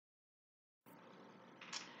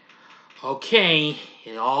Okay,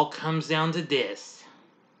 it all comes down to this.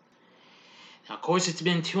 Now, of course, it's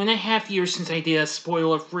been 2.5 years since I did a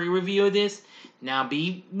spoiler-free review of this. Now,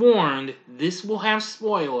 be warned, this will have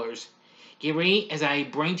spoilers. Get ready as I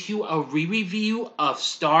bring to you a re-review of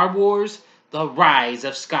Star Wars: The Rise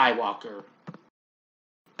of Skywalker.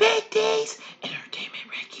 Big D's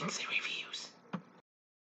Entertainment Rankings and Reviews.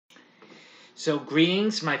 So,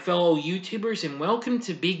 greetings, my fellow YouTubers, and welcome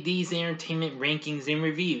to Big D's Entertainment Rankings and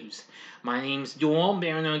Reviews. My name's Doyle,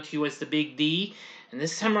 better known to you as the Big D, and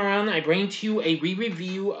this time around I bring to you a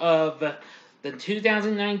re-review of the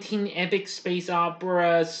 2019 epic space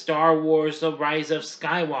opera Star Wars: The Rise of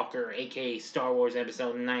Skywalker, aka Star Wars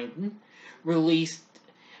Episode 9, released,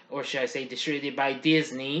 or should I say distributed by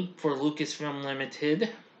Disney for Lucasfilm Limited,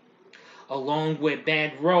 along with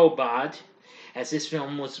Bad Robot, as this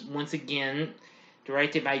film was once again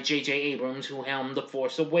directed by J.J. Abrams, who helmed The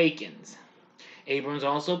Force Awakens. Abrams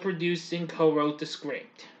also produced and co-wrote the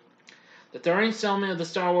script. The third installment of the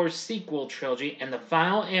Star Wars sequel trilogy and the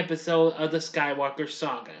final episode of the Skywalker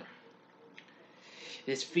Saga.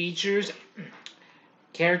 This features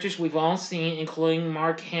characters we've all seen, including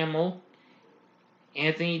Mark Hamill,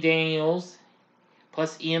 Anthony Daniels,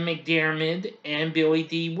 plus Ian McDiarmid and Billy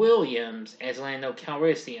Dee Williams as Lando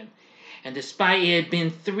Calrissian. And despite it had been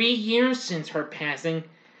 3 years since her passing,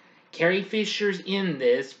 Carrie Fisher's in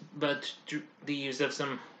this, but the use of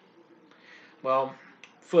some,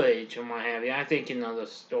 footage and what have you. I think you know the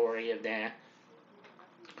story of that.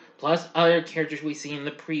 Plus other characters we see in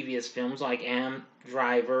the previous films, like Adam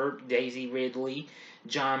Driver, Daisy Ridley,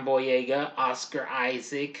 John Boyega, Oscar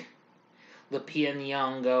Isaac, Lupita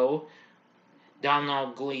Nyong'O,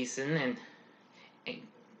 Donald Gleason,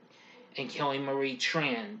 and Kelly Marie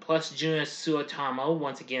Tran. Plus Juna Suotamo,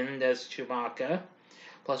 once again, does Chewbacca.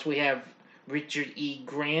 Plus we have Richard E.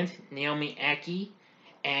 Grant, Naomi Ackie,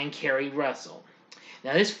 and Kerry Russell.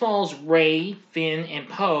 Now this follows Rey, Finn, and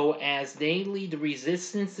Poe as they lead the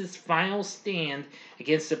Resistance's final stand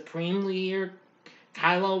against Supreme Leader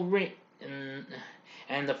Kylo Ren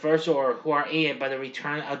and the First Order, who are aided by the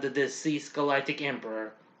return of the deceased Galactic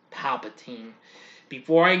Emperor, Palpatine.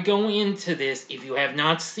 Before I go into this, if you have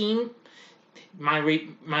not seen my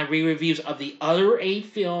re-reviews of the other 8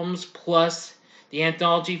 films, plus the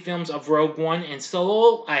anthology films of Rogue One and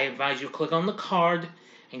Solo, I advise you to click on the card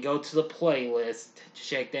and go to the playlist to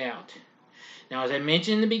check that out. Now, as I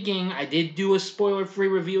mentioned in the beginning, I did do a spoiler-free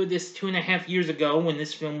review of this 2.5 years ago when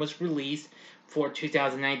this film was released, before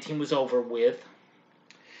 2019 was over with.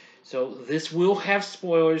 So, this will have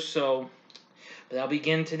spoilers, but I'll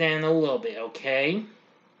begin to that in a little bit, okay?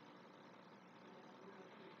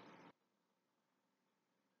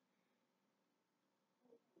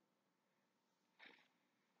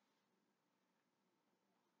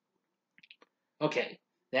 Okay,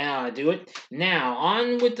 now I do it. Now,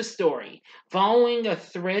 on with the story. Following a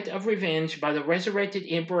threat of revenge by the resurrected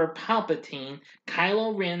Emperor Palpatine,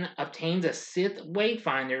 Kylo Ren obtains a Sith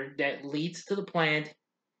wayfinder that leads to the planet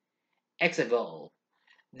Exegol.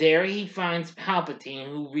 There he finds Palpatine,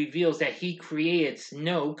 who reveals that he created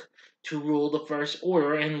Snoke to rule the First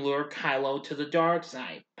Order and lure Kylo to the dark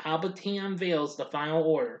side. Palpatine unveils the Final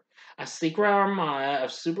Order, a secret armada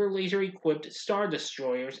of super laser-equipped Star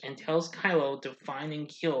Destroyers, and tells Kylo to find and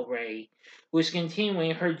kill Rey, who is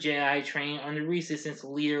continuing her Jedi training under Resistance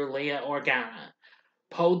leader Leia Organa.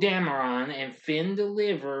 Poe Dameron and Finn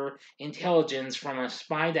deliver intelligence from a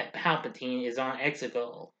spy that Palpatine is on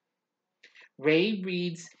Exegol. Rey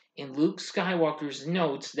reads in Luke Skywalker's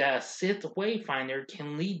notes that a Sith Wayfinder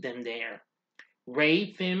can lead them there.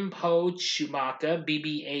 Rey, Finn, Poe, Chewbacca,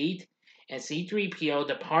 BB-8, and C-3PO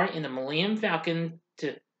depart in the Millennium Falcon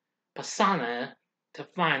to Pasaana to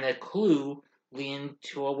find a clue leading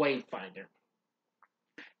to a Wayfinder.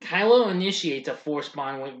 Kylo initiates a force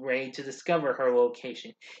bond with Rey to discover her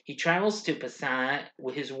location. He travels to Pasaana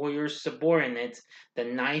with his warrior subordinates, the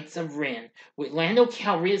Knights of Ren. With Lando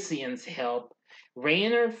Calrissian's help, Rey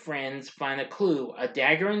and her friends find a clue, a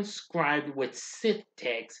dagger inscribed with Sith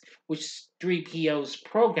text, which 3PO's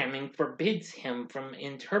programming forbids him from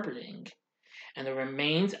interpreting, and the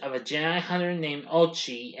remains of a Jedi hunter named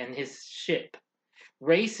Ochi and his ship.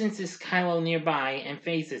 Rey senses Kylo nearby and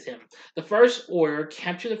faces him. The First Order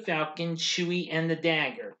capture the Falcon, Chewie, and the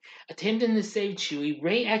dagger. Attempting to save Chewie,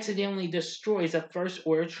 Rey accidentally destroys a First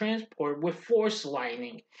Order transport with Force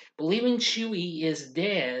lightning. Believing Chewie is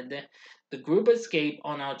dead, the group escape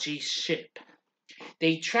on Ochi's ship.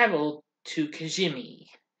 They travel to Kijimi,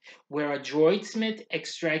 where a droid smith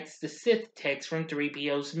extracts the Sith text from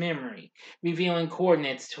 3PO's memory, revealing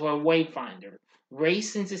coordinates to a wayfinder. Rey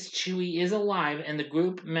senses Chewie is alive, and the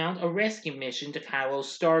group mount a rescue mission to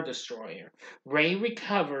Kylo's Star Destroyer. Rey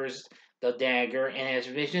recovers the dagger and has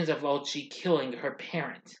visions of Ochi killing her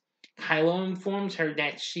parents. Kylo informs her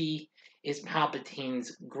that she is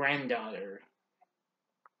Palpatine's granddaughter.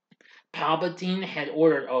 Palpatine had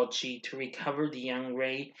ordered Ochi to recover the young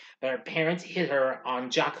Rey, but her parents hid her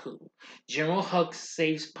on Jakku. General Hux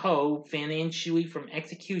saves Poe, Finn, and Chewie from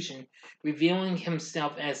execution, revealing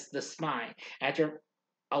himself as the spy. After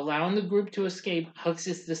allowing the group to escape, Hux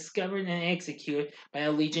is discovered and executed by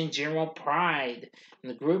Allegiant General Pride,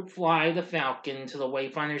 and the group fly the Falcon to the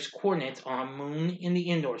Wayfinder's coordinates on a moon in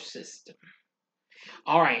the Endor system.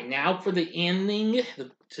 Alright, now for the ending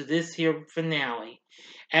to this here finale.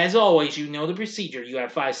 As always, you know the procedure. You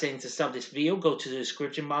have 5 seconds to stop this video. Go to the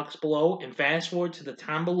description box below and fast forward to the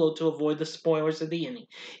time below to avoid the spoilers of the ending.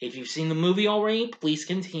 If you've seen the movie already, please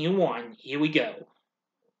continue on. Here we go.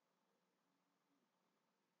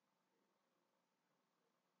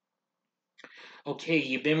 Okay,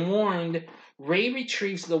 you've been warned. Rey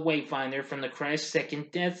retrieves the Wayfinder from the crashed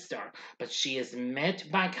second Death Star, but she is met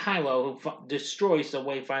by Kylo, who destroys the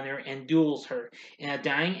Wayfinder and duels her. In a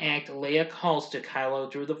dying act, Leia calls to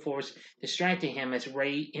Kylo through the Force, distracting him as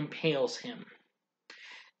Rey impales him.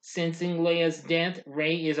 Sensing Leia's death,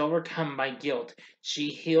 Rey is overcome by guilt. She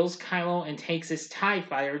heals Kylo and takes his TIE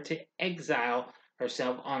fighter to exile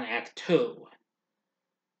herself on Act 2.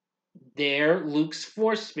 There, Luke's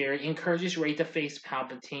Force Spirit encourages Rey to face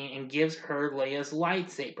Palpatine and gives her Leia's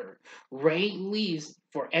lightsaber. Rey leaves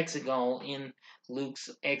for Exegol in Luke's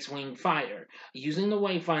X-Wing fighter, using the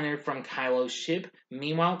Wayfinder from Kylo's ship.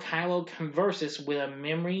 Meanwhile, Kylo converses with a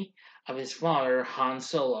memory of his father, Han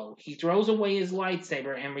Solo. He throws away his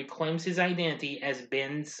lightsaber and reclaims his identity as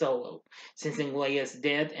Ben Solo. Sensing Leia's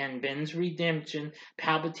death and Ben's redemption,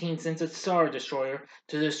 Palpatine sends a Star Destroyer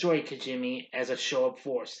to destroy Kijimi as a show of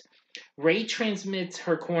force. Rey transmits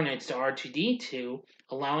her coordinates to R2-D2,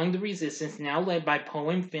 allowing the Resistance, now led by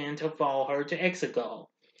Poe and Finn, to follow her to Exegol.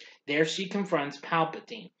 There she confronts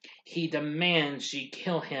Palpatine. He demands she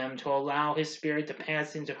kill him to allow his spirit to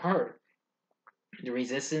pass into her. The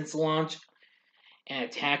Resistance launch an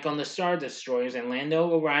attack on the Star Destroyers, and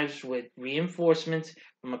Lando arrives with reinforcements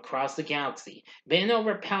from across the galaxy. Ben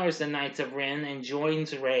overpowers the Knights of Ren and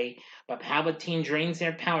joins Rey, but Palpatine drains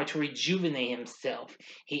their power to rejuvenate himself.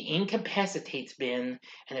 He incapacitates Ben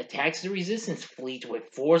and attacks the Resistance fleet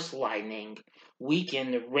with Force Lightning.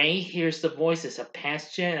 Weakened, Rey hears the voices of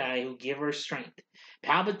past Jedi who give her strength.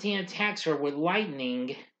 Palpatine attacks her with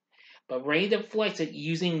lightning, but Rey deflects it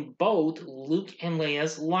using both Luke and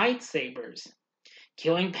Leia's lightsabers,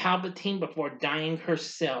 killing Palpatine before dying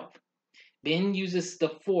herself. Ben uses the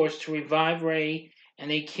Force to revive Rey, and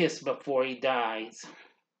they kiss before he dies.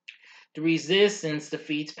 The Resistance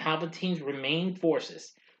defeats Palpatine's remaining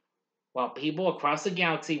forces, while people across the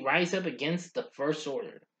galaxy rise up against the First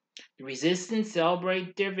Order. The Resistance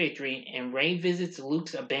celebrate their victory, and Rey visits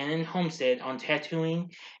Luke's abandoned homestead on Tatooine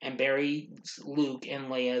and buries Luke and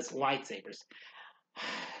Leia's lightsabers.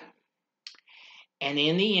 And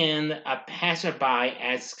in the end, a passerby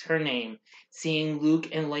asks her name. Seeing Luke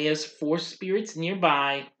and Leia's Force spirits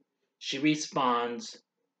nearby, she responds,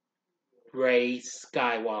 Rey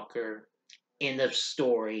Skywalker. End of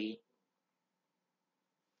story.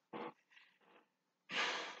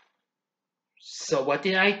 So what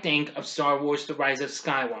did I think of Star Wars The Rise of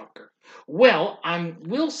Skywalker? Well, I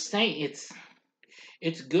will say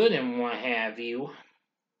it's good and what have you.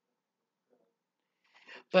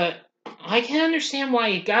 But I can understand why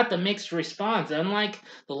it got the mixed response. Unlike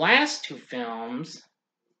the last 2 films,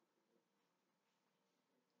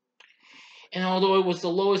 and although it was the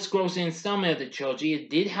lowest grossing installment of the trilogy, it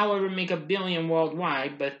did, however, make $1 billion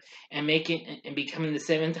worldwide, and becoming the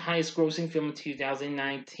 7th highest grossing film of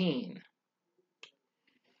 2019.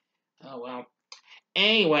 Oh well.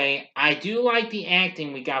 Anyway, I do like the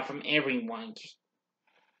acting we got from everyone.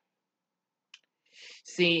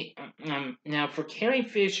 See, now for Carrie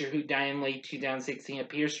Fisher, who died in late 2016,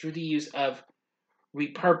 appears through the use of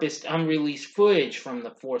repurposed, unreleased footage from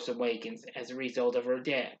The Force Awakens as a result of her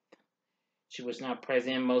death. She was not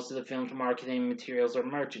present in most of the film's marketing materials or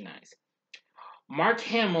merchandise. Mark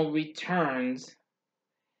Hamill returns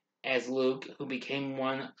as Luke, who became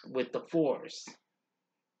one with the Force.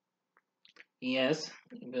 Yes,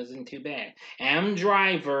 it wasn't too bad. Adam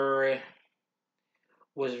Driver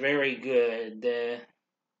was very good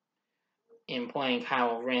in playing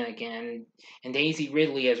Kylo Ren again, and Daisy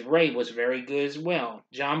Ridley as Rey was very good as well.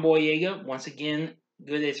 John Boyega, once again,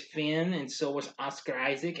 good as Finn, and so was Oscar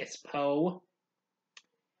Isaac as Poe.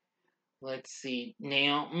 Let's see,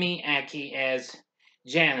 Naomi Ackie as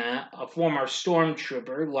Jannah, a former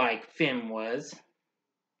stormtrooper like Finn was.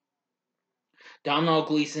 Domhnall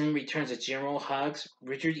Gleeson returns as General Hux.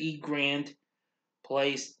 Richard E. Grant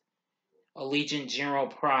plays Allegiant General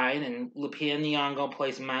Pride, and Lupita Nyong'o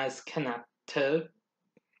plays Maz Kanata.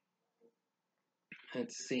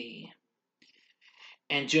 Let's see.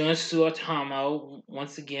 And Jonas Suotamo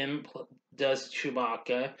once again does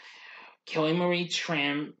Chewbacca. Kelly Marie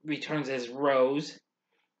Tran returns as Rose.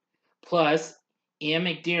 Plus, Ian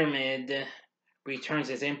McDiarmid returns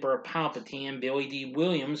as Emperor Palpatine, and Billy Dee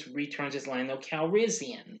Williams returns as Lando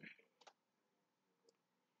Calrissian.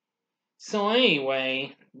 So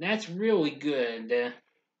anyway, that's really good.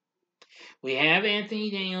 We have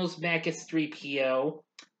Anthony Daniels back as 3PO.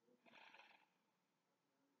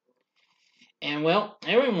 And well,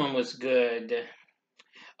 everyone was good.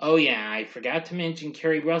 Oh yeah, I forgot to mention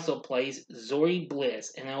Kerry Russell plays Zori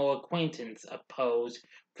Bliss, an old acquaintance of Poe's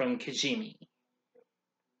from Kijimi.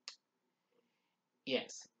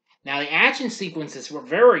 Yes. Now the action sequences were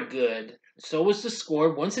very good. So was the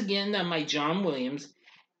score, once again done by John Williams,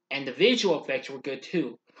 and the visual effects were good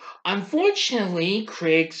too. Unfortunately,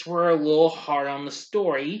 critics were a little hard on the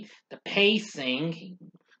story. The pacing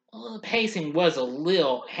was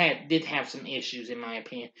did have some issues in my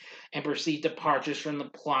opinion, and perceived departures from the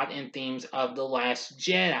plot and themes of The Last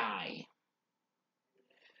Jedi.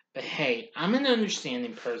 But hey, I'm an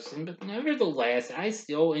understanding person, but nevertheless, I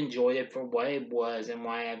still enjoyed it for what it was and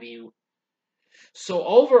what have you. So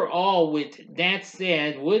overall, with that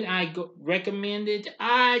said, would I recommend it?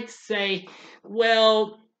 I'd say,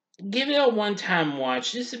 well, give it a one-time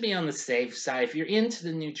watch. Just to be on the safe side if you're into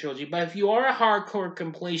the new trilogy. But if you are a hardcore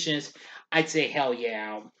completionist, I'd say hell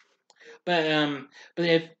yeah. But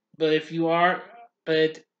if you are,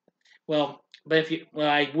 I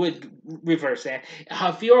would reverse that.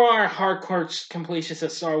 If you are a hardcore completionist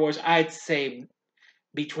of Star Wars, I'd say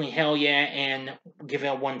between hell yeah and give it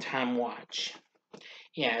a one-time watch.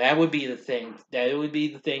 Yeah, that would be the thing. That would be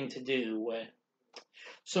the thing to do.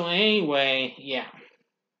 So anyway, yeah.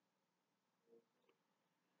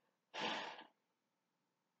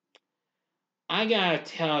 I gotta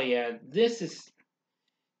tell you, this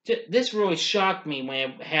really shocked me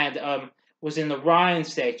when it was in the Ryan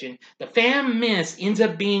section. The Phantom Menace ends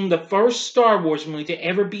up being the first Star Wars movie to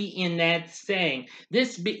ever be in that saying.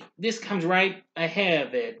 This comes right ahead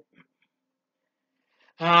of it.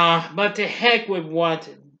 But to heck with what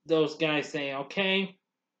those guys say, okay?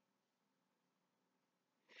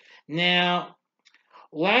 Now,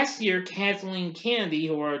 last year, Kathleen Kennedy,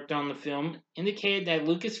 who worked on the film, indicated that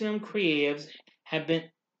Lucasfilm creatives had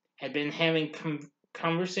been having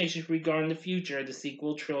conversations regarding the future of the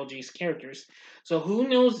sequel trilogy's characters. So who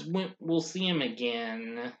knows when we'll see him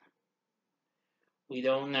again? We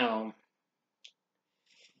don't know.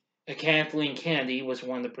 Kathleen Kennedy was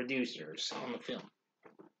one of the producers on the film.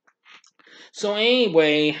 So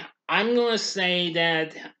anyway, I'm going to say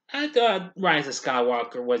that I thought Rise of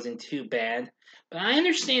Skywalker wasn't too bad, but I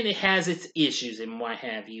understand it has its issues and what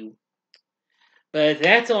have you. But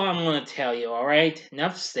that's all I'm going to tell you, alright?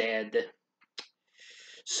 Enough said.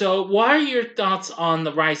 So, what are your thoughts on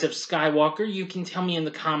the Rise of Skywalker? You can tell me in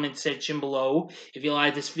the comment section below. If you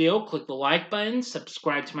like this video, click the like button,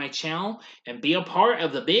 subscribe to my channel, and be a part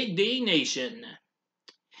of the Big D Nation.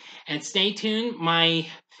 And stay tuned, my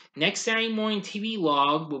next Saturday morning TV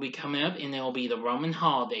log will be coming up, and it will be the Roman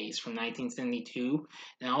holidays from 1972.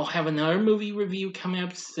 And I'll have another movie review coming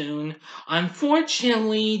up soon.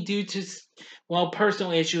 Unfortunately, due to,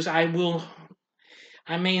 personal issues, I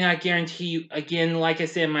may not guarantee you, again, like I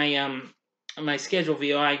said in my schedule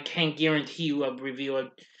video, I can't guarantee you a review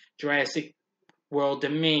of Jurassic World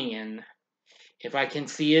Dominion. If I can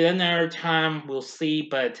see it another time, we'll see,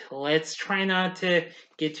 but let's try not to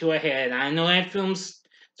get too ahead. I know that film's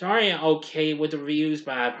starting okay with the reviews,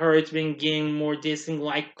 but I've heard it's been getting more dissing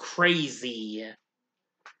like crazy.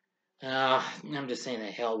 I'm just saying the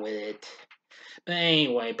hell with it. But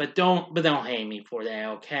anyway, but don't hate me for that,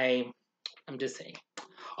 okay? I'm just saying.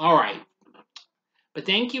 Alright. But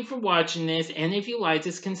thank you for watching this, and if you like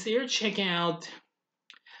this, consider checking out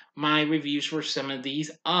my reviews for some of these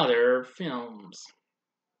other films.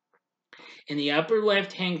 In the upper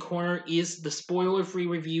left-hand corner is the spoiler-free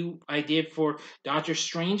review I did for Doctor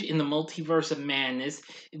Strange in the Multiverse of Madness.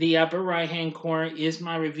 The upper right-hand corner is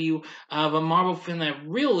my review of a Marvel film that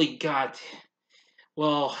really got,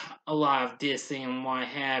 a lot of dissing and what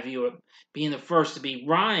have you, being the first to be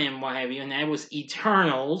Ryan, what have you, and that was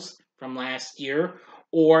Eternals from last year.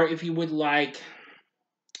 Or if you would like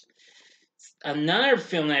another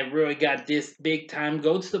film that really got dissed big time,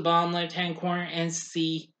 go to the bottom left-hand corner and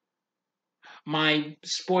see my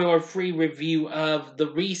spoiler-free review of the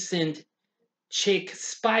recent chick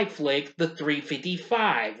spy flick, The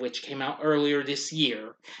 355, which came out earlier this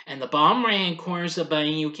year. And the bottom right-hand corner is the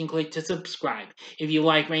button you can click to subscribe. If you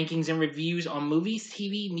like rankings and reviews on movies,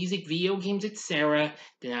 TV, music, video games, etc.,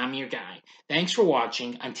 then I'm your guy. Thanks for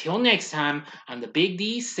watching. Until next time, I'm the Big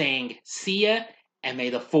D saying see ya, and may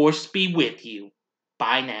the Force be with you.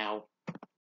 Bye now.